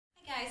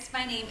Guys,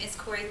 my name is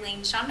Corey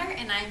Lane Schonder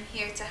and I'm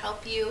here to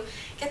help you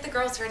get the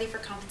girls ready for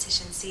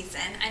competition season.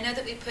 I know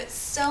that we put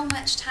so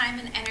much time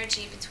and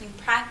energy between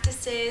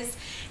practices,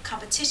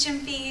 competition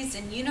fees,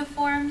 and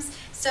uniforms,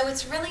 so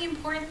it's really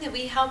important that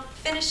we help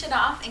finish it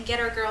off and get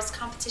our girls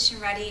competition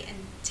ready and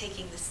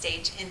taking the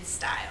stage in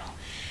style.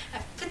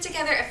 I've put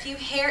together a few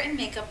hair and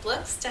makeup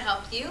looks to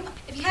help you.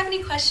 If you have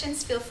any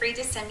questions, feel free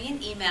to send me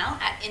an email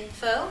at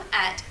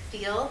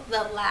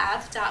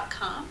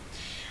info@feelthelab.com.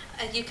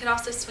 You could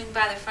also swing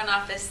by the front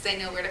office, they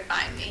know where to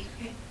find me.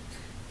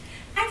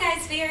 Hi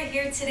guys, we are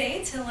here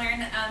today to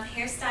learn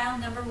hairstyle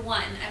number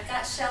 1. I've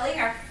got Shelly,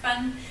 our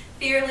fun,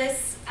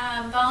 fearless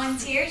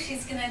volunteer.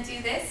 She's going to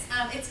do this.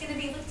 It's going to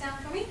be, look down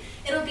for me,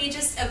 it'll be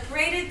just a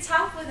braided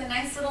top with a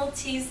nice little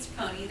teased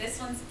pony. This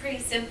one's pretty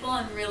simple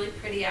and really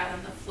pretty out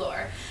on the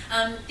floor.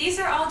 These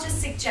are all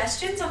just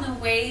suggestions on the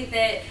way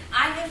that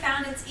I have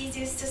found it's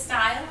easiest to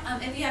style.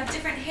 If you have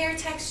different hair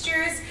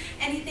textures,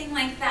 anything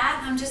like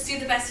that, just do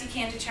the best you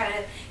can to try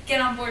to get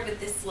on board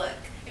with this look.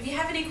 If you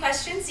have any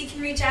questions, you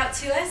can reach out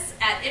to us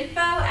at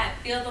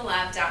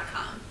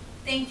info@feelthelab.com.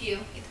 Thank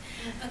you.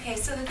 Okay,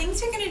 so the things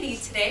you're going to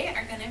need today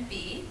are going to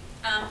be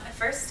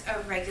first a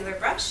regular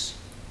brush,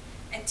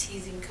 a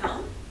teasing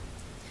comb,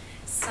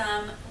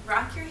 some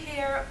rock your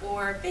hair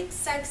or big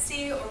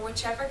sexy or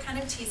whichever kind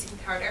of teasing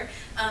powder.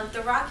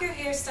 The rock your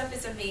hair stuff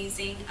is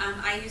amazing.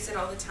 I use it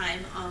all the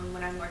time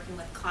when I'm working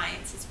with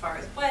clients as far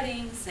as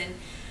weddings and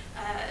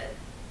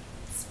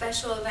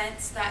special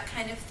events, that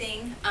kind of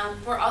thing.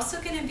 We're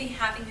also going to be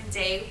having a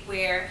day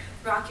where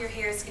Rock Your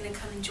Hair is going to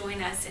come and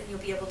join us and you'll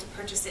be able to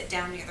purchase it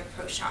down near the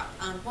pro shop.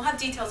 We'll have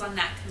details on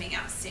that coming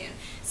out soon.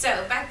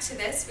 So back to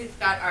this, we've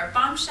got our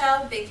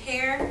bombshell, big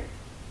hair.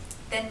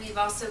 Then we've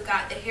also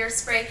got the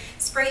hairspray.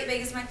 Spray It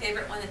Big is my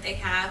favorite one that they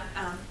have.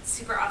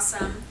 Super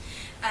awesome.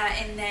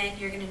 And then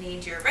you're going to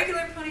need your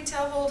regular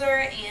ponytail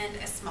holder and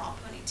a small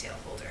ponytail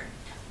holder.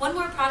 One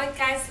more product,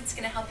 guys, that's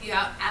going to help you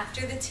out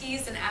after the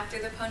tease and after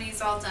the pony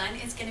is all done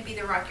is going to be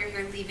the Rock Your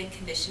Hair Leave-In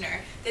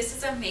Conditioner. This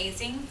is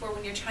amazing for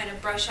when you're trying to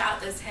brush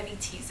out those heavy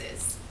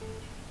teases.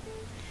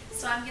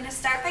 So I'm going to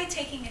start by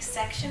taking a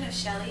section of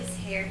Shelly's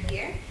hair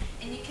here,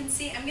 and you can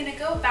see I'm going to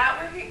go about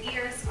where her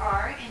ears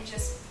are and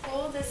just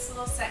pull this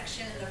little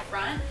section in the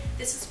front.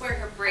 This is where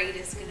her braid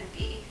is going to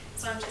be.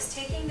 So I'm just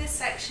taking this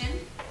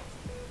section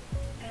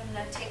and I'm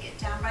going to take it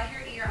down by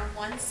her ear on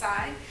one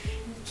side.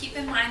 Keep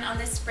in mind on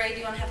this braid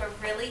you want to have a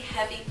really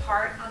heavy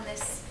part on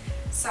this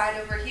side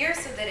over here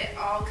so that it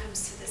all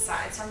comes to the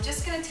side. So I'm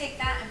just going to take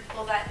that and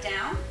pull that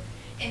down,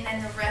 and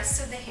then the rest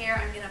of the hair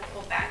I'm going to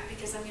pull back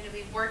because I'm going to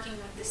be working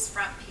with this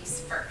front piece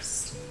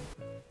first.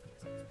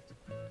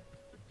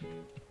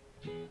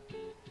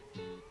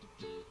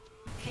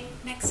 Okay,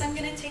 next I'm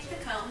going to take the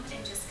comb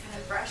and just kind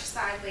of brush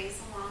sideways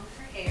along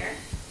her hair.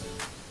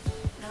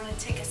 And I'm going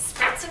to take a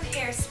spritz of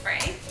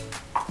hairspray.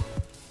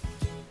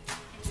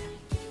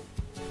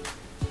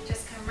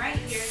 Right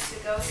here to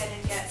go ahead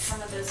and get some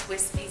of those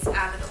wispies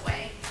out of the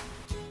way.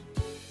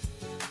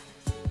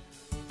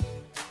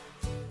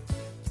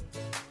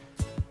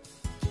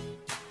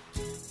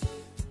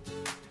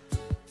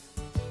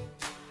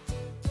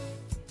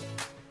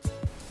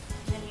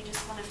 And then you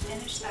just want to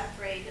finish that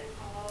braid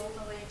all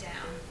the way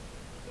down.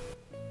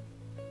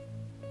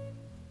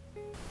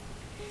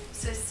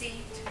 So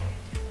see,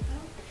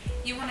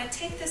 you want to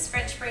take this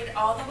French braid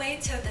all the way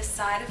to the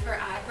side of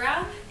her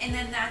eyebrow, and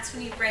then that's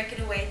when you break it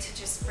away to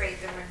just braid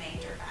the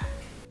remainder back.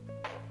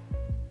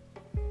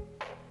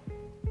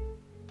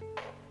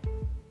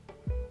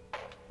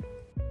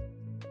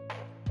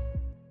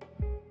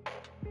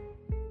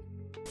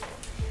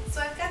 So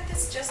I've got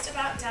this just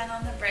about done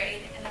on the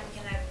braid, and I'm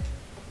going to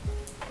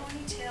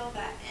ponytail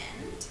that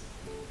end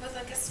with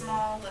like a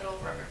small little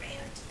rubber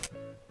band.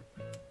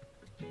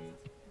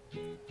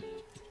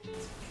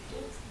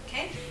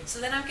 Okay, so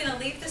then I'm going to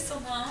leave this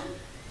alone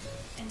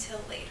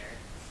until later.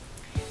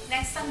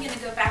 Next I'm going to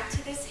go back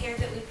to this hair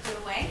that we put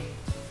away,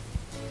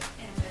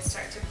 and I'm going to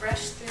start to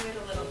brush through it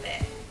a little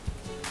bit.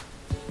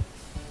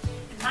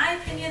 In my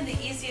opinion, the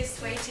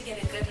easiest way to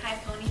get a good high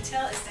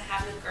ponytail is to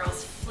have the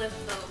girls flip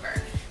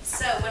over.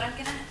 So what I'm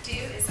going to do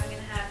is I'm going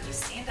to have you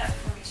stand up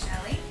for me,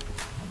 Shelly.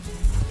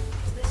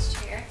 Pull this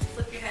chair,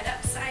 flip your head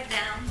upside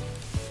down,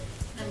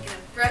 and I'm going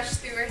to brush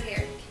through her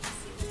hair.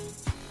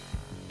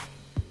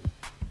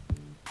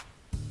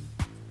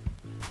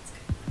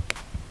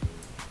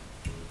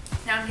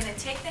 Now I'm going to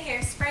take the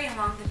hairspray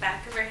along the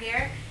back of her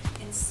hair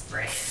and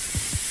spray it.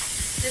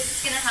 This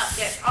is going to help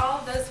get all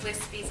of those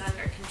wispies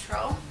under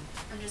control.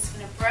 I'm just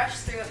going to brush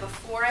through it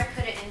before I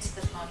put it into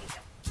the ponytail.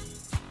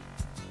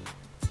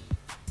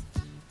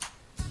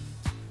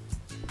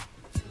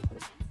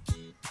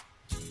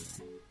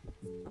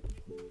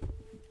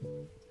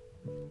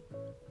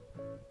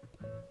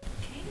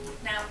 Okay,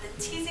 now with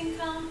the teasing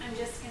comb, I'm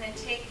just going to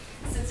take,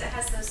 since it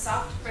has those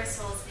soft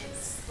bristles, and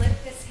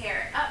slip this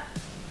hair up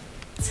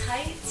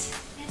tight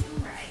and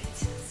right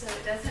so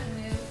it doesn't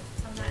move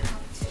on that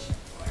competition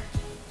floor.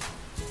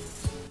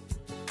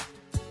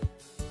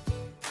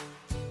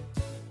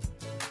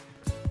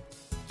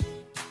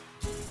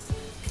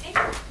 Okay,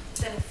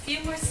 then a few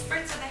more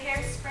spritz of the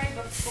hairspray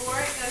before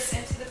it goes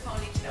into the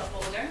ponytail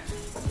holder.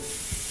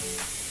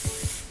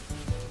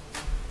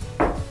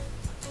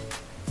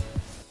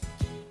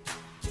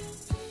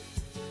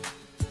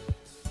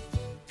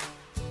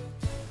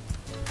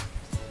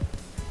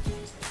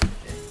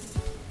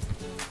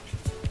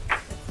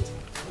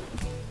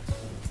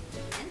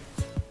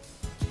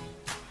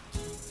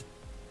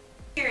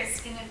 Here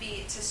is going to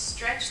be to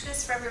stretch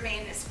this rubber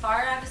band as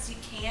far out as you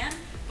can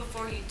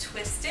before you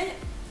twist it,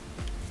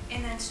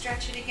 and then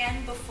stretch it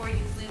again before you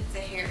loop the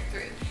hair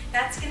through.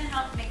 That's going to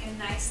help make a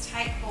nice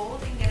tight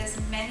hold and get as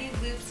many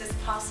loops as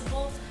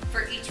possible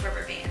for each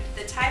rubber band.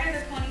 The tighter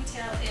the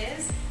ponytail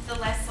is, the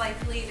less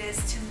likely it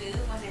is to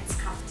move when it's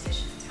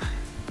competition time.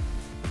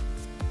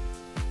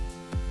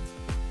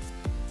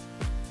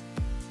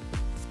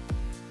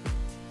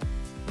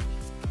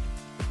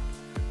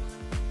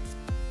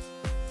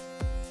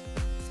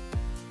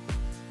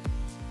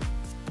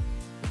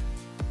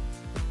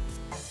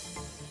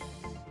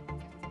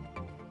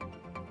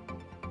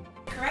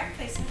 Correct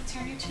placement,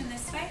 turn your chin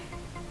this way,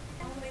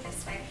 all the way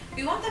this way.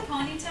 We want the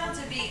ponytail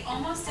to be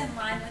almost in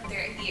line with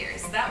their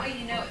ears. That way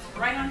you know it's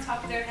right on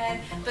top of their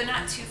head, but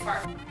not too far.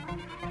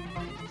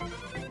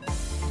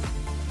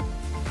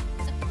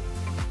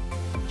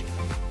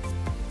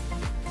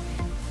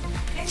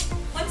 Okay,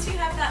 once you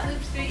have that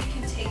loop through, you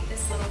can take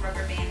this little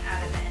rubber band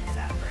out of the end of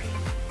that braid.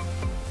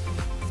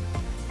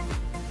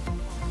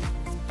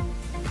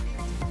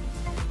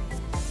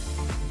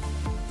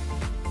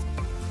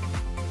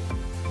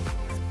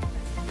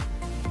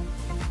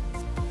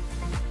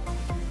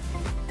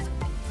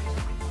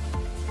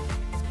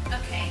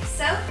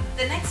 So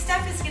the next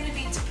step is going to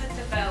be to put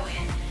the bow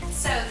in.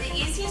 So the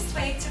easiest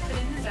way to put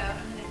in the bow,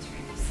 I'm going to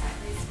turn you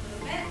sideways a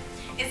little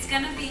bit, it's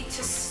going to be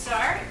to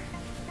start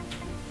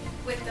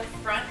with the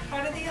front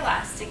part of the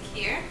elastic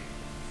here,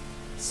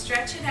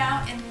 stretch it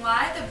out and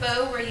lie the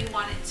bow where you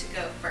want it to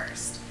go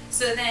first.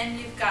 So then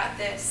you've got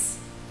this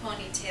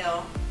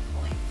ponytail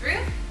pulling through,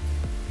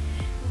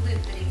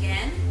 loop it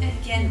again, and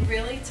again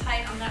really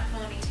tight on that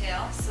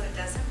ponytail so it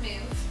doesn't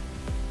move.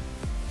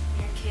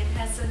 Kid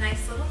has a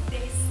nice little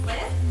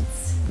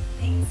facelift.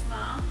 Thanks,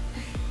 Mom.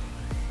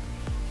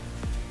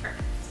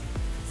 Perfect.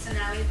 So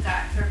now we've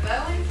got her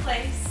bow in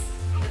place,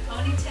 the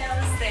ponytail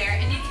is there,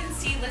 and you can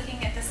see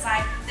looking at the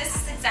side, this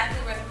is exactly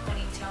where the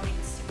ponytail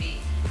needs to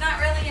be. Not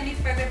really any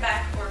further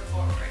back or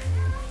forward.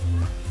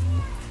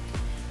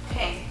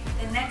 Okay,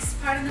 the next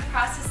part in the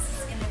process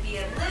is going to be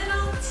a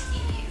little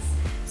tease.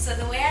 So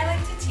the way I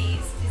like to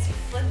tease is you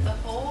flip the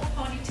whole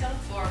ponytail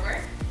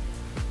forward.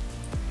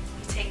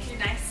 Take your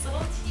nice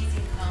little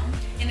teasing comb,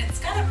 and it's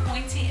got a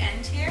pointy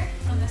end here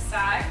on the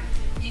side.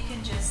 You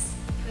can just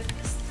put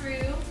this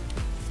through,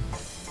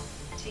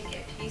 take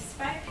it piece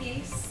by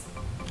piece,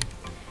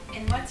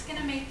 and what's going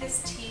to make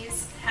this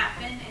tease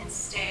happen and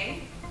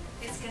stay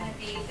is going to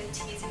be the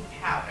teasing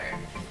powder.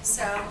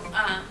 So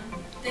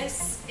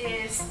this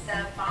is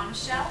the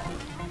Bombshell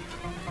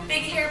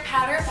Big Hair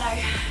Powder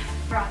by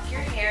Rock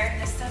Your Hair.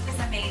 This stuff is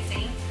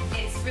amazing.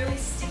 It's really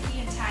sticky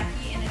and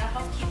tacky, and it'll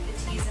help keep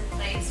the tease in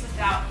place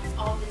without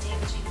all the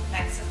damaging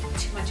effects of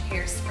too much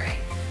hairspray.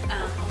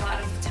 A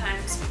lot of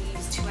times when you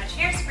use too much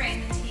hairspray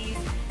in the tease,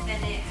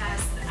 then it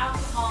has the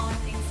alcohol and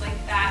things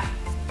like that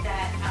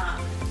that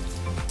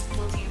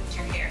will damage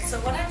your hair. So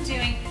what I'm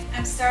doing,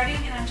 I'm starting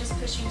and I'm just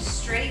pushing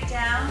straight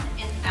down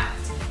and out.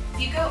 If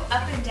you go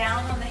up and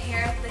down on the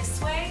hair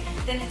this way,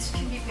 then it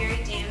can be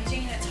very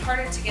damaging and it's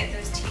harder to get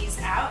those teas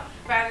out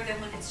rather than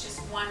when it's just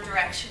one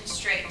direction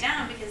straight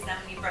down, because then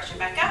when you brush it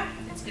back out,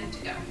 it's good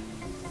to go.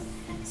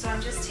 So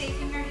I'm just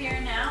taking her hair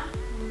now,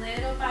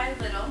 little by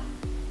little.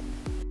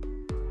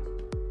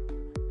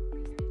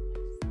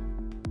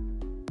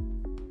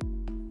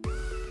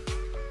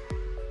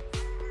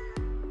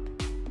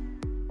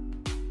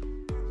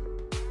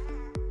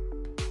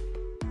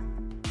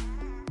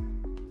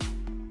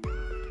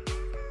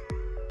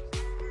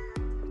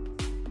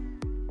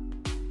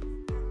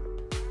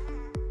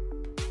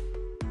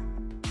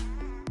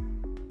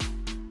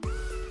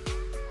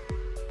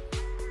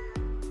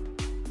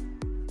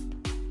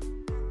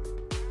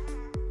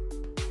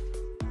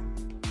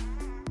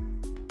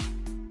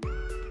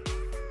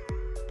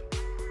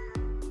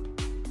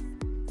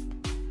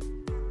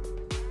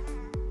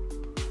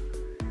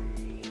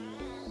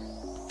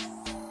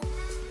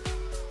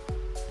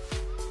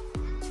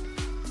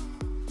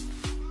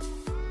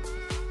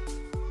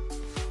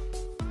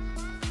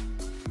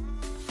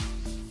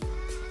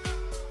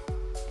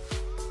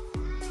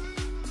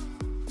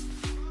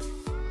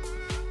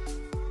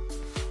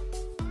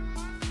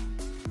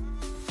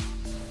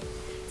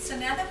 So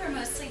now that we're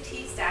mostly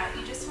teased out,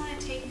 you just want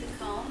to take the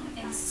comb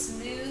and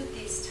smooth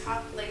these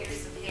top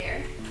layers of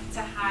hair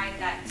to hide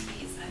that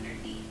tease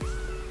underneath.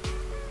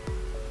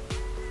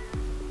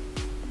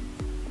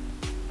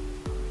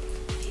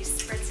 A few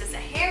spritzes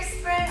of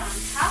hairspray on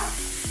top.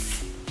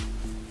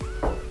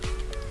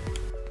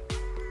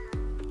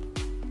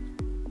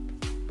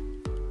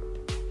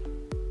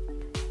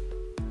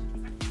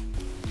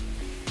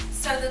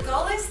 So the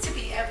goal is to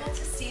be able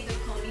to see the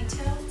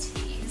ponytail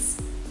tease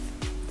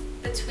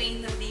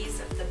between the V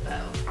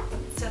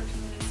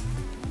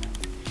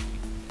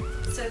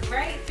So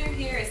right through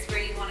here is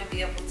where you want to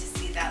be able to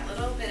see that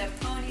little bit of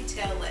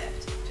ponytail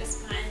lift,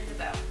 just behind the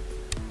bow.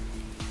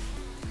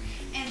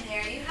 And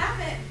there you have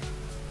it.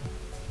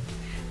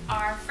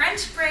 Our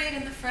French braid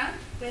in the front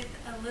with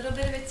a little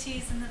bit of a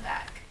tease in the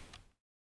back.